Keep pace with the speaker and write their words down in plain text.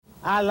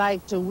I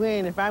like to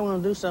win. If I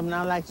want to do something,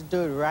 I like to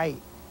do it right.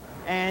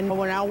 And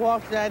when I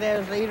walked out there, there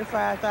was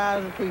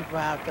 85,000 people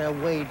out there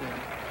waiting.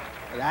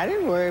 But I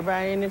didn't worry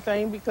about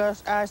anything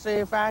because I said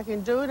if I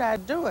can do it,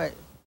 I'd do it.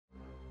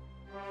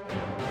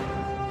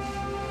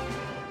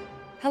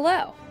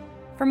 Hello.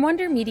 From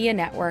Wonder Media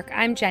Network,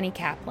 I'm Jenny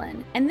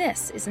Kaplan, and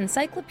this is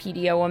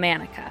Encyclopedia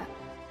Womanica.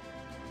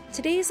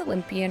 Today's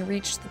Olympian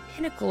reached the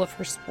pinnacle of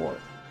her sport,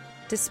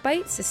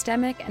 despite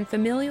systemic and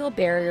familial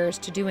barriers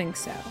to doing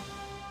so.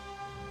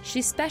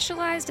 She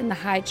specialized in the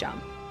high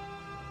jump,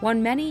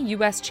 won many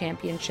U.S.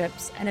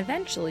 championships, and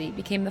eventually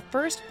became the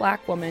first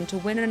Black woman to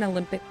win an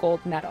Olympic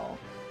gold medal.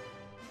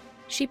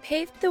 She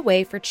paved the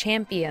way for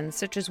champions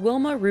such as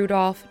Wilma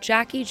Rudolph,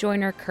 Jackie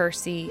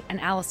Joyner-Kersee, and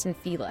Allison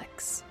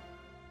Felix.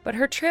 But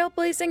her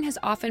trailblazing has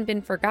often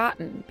been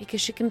forgotten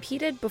because she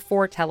competed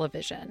before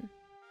television.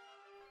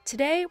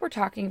 Today, we're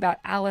talking about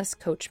Alice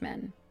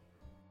Coachman.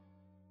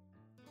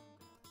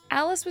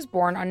 Alice was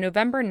born on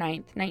November 9,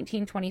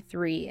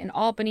 1923, in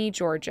Albany,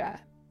 Georgia.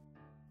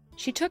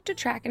 She took to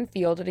track and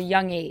field at a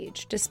young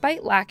age,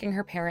 despite lacking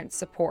her parents'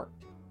 support.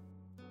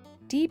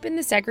 Deep in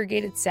the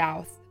segregated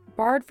South,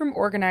 barred from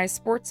organized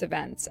sports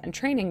events and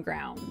training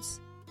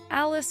grounds,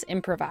 Alice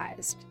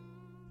improvised.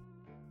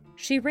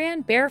 She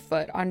ran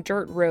barefoot on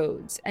dirt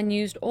roads and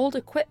used old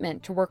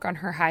equipment to work on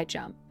her high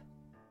jump.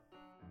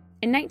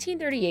 In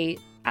 1938,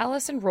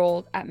 Alice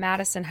enrolled at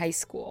Madison High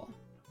School.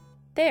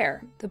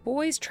 There, the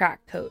boys'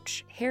 track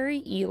coach,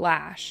 Harry E.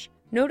 Lash,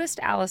 noticed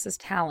Alice's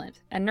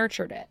talent and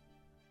nurtured it.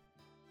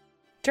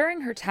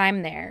 During her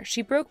time there,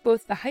 she broke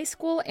both the high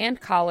school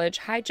and college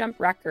high jump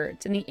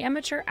records in the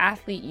Amateur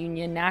Athlete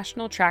Union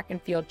National Track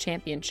and Field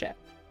Championship,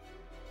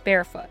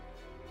 barefoot.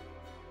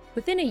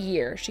 Within a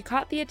year, she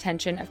caught the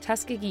attention of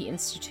Tuskegee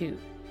Institute,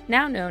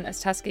 now known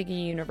as Tuskegee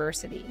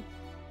University.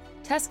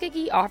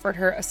 Tuskegee offered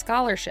her a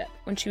scholarship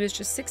when she was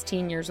just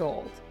 16 years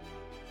old.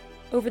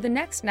 Over the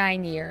next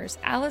 9 years,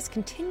 Alice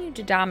continued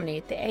to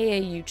dominate the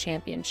AAU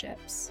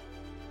championships.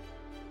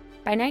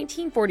 By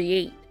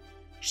 1948,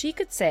 she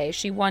could say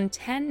she won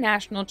 10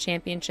 national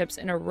championships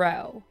in a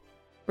row,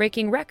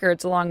 breaking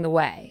records along the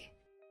way.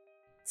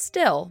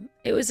 Still,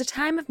 it was a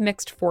time of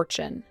mixed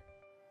fortune.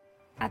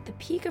 At the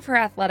peak of her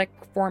athletic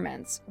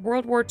performance,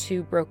 World War II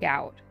broke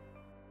out.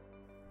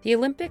 The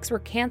Olympics were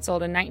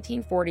canceled in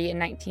 1940 and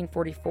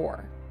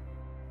 1944.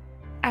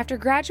 After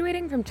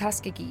graduating from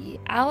Tuskegee,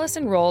 Alice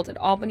enrolled at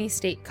Albany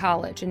State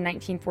College in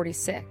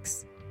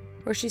 1946,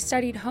 where she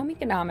studied home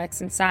economics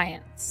and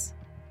science.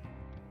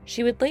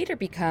 She would later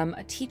become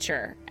a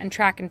teacher and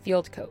track and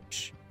field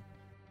coach.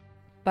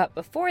 But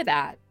before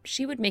that,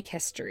 she would make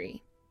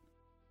history.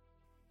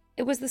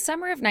 It was the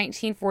summer of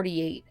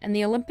 1948, and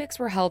the Olympics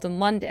were held in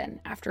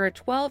London after a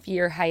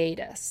 12-year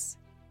hiatus.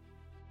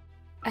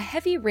 A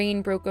heavy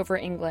rain broke over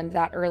England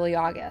that early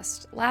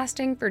August,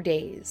 lasting for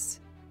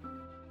days.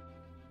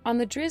 On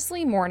the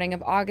drizzly morning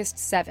of August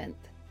 7th,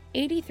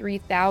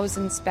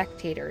 83,000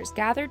 spectators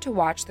gathered to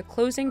watch the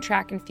closing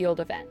track and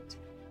field event.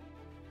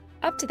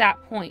 Up to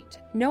that point,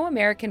 no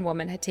American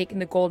woman had taken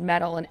the gold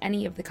medal in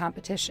any of the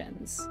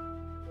competitions.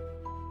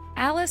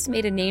 Alice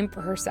made a name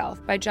for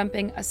herself by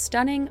jumping a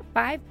stunning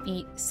 5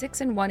 feet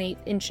 6 1/8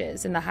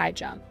 inches in the high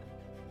jump.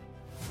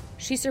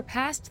 She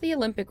surpassed the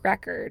Olympic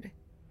record,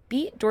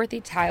 beat Dorothy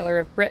Tyler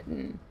of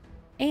Britain,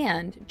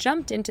 and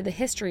jumped into the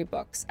history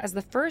books as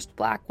the first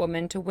Black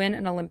woman to win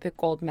an Olympic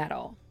gold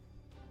medal.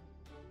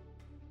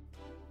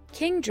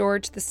 King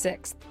George VI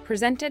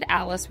presented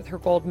Alice with her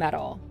gold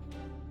medal,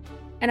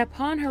 and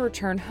upon her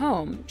return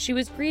home, she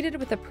was greeted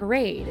with a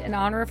parade in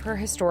honor of her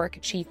historic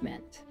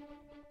achievement.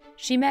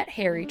 She met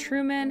Harry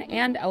Truman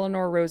and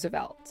Eleanor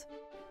Roosevelt.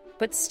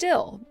 But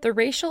still, the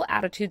racial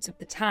attitudes of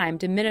the time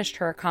diminished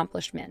her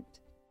accomplishment.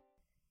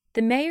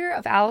 The mayor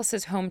of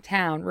Alice's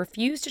hometown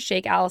refused to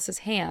shake Alice's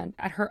hand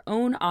at her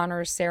own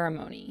honors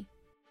ceremony.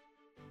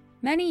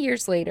 Many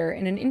years later,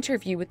 in an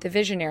interview with the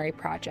Visionary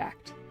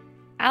Project,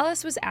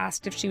 Alice was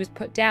asked if she was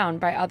put down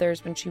by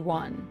others when she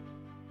won.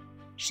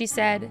 She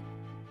said,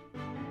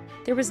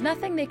 "There was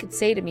nothing they could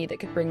say to me that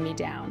could bring me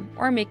down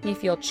or make me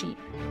feel cheap,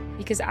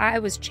 because I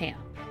was champ."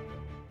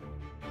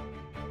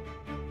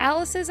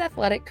 Alice's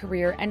athletic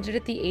career ended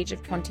at the age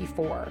of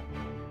 24.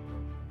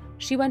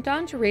 She went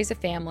on to raise a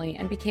family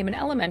and became an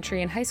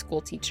elementary and high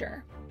school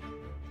teacher.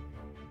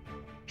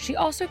 She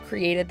also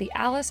created the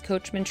Alice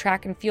Coachman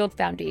Track and Field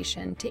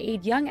Foundation to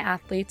aid young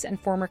athletes and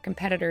former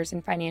competitors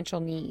in financial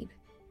need.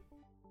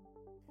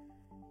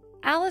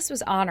 Alice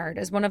was honored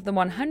as one of the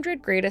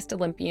 100 greatest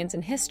Olympians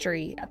in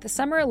history at the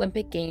Summer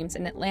Olympic Games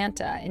in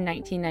Atlanta in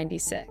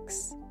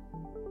 1996.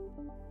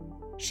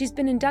 She's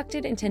been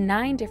inducted into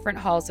 9 different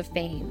halls of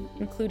fame,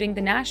 including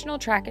the National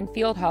Track and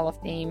Field Hall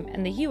of Fame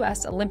and the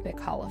U.S. Olympic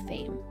Hall of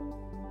Fame.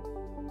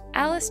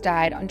 Alice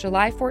died on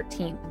July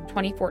 14,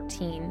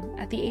 2014,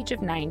 at the age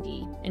of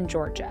 90 in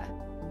Georgia.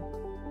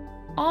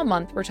 All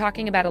month, we're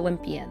talking about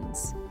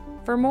Olympians.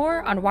 For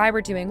more on why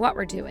we're doing what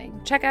we're doing,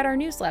 check out our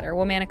newsletter,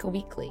 Womanica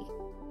Weekly.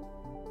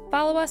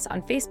 Follow us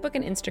on Facebook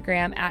and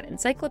Instagram at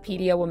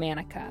Encyclopedia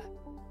Womanica.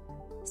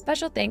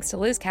 Special thanks to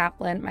Liz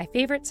Kaplan, my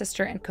favorite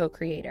sister and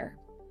co-creator.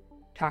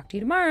 Talk to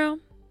you tomorrow.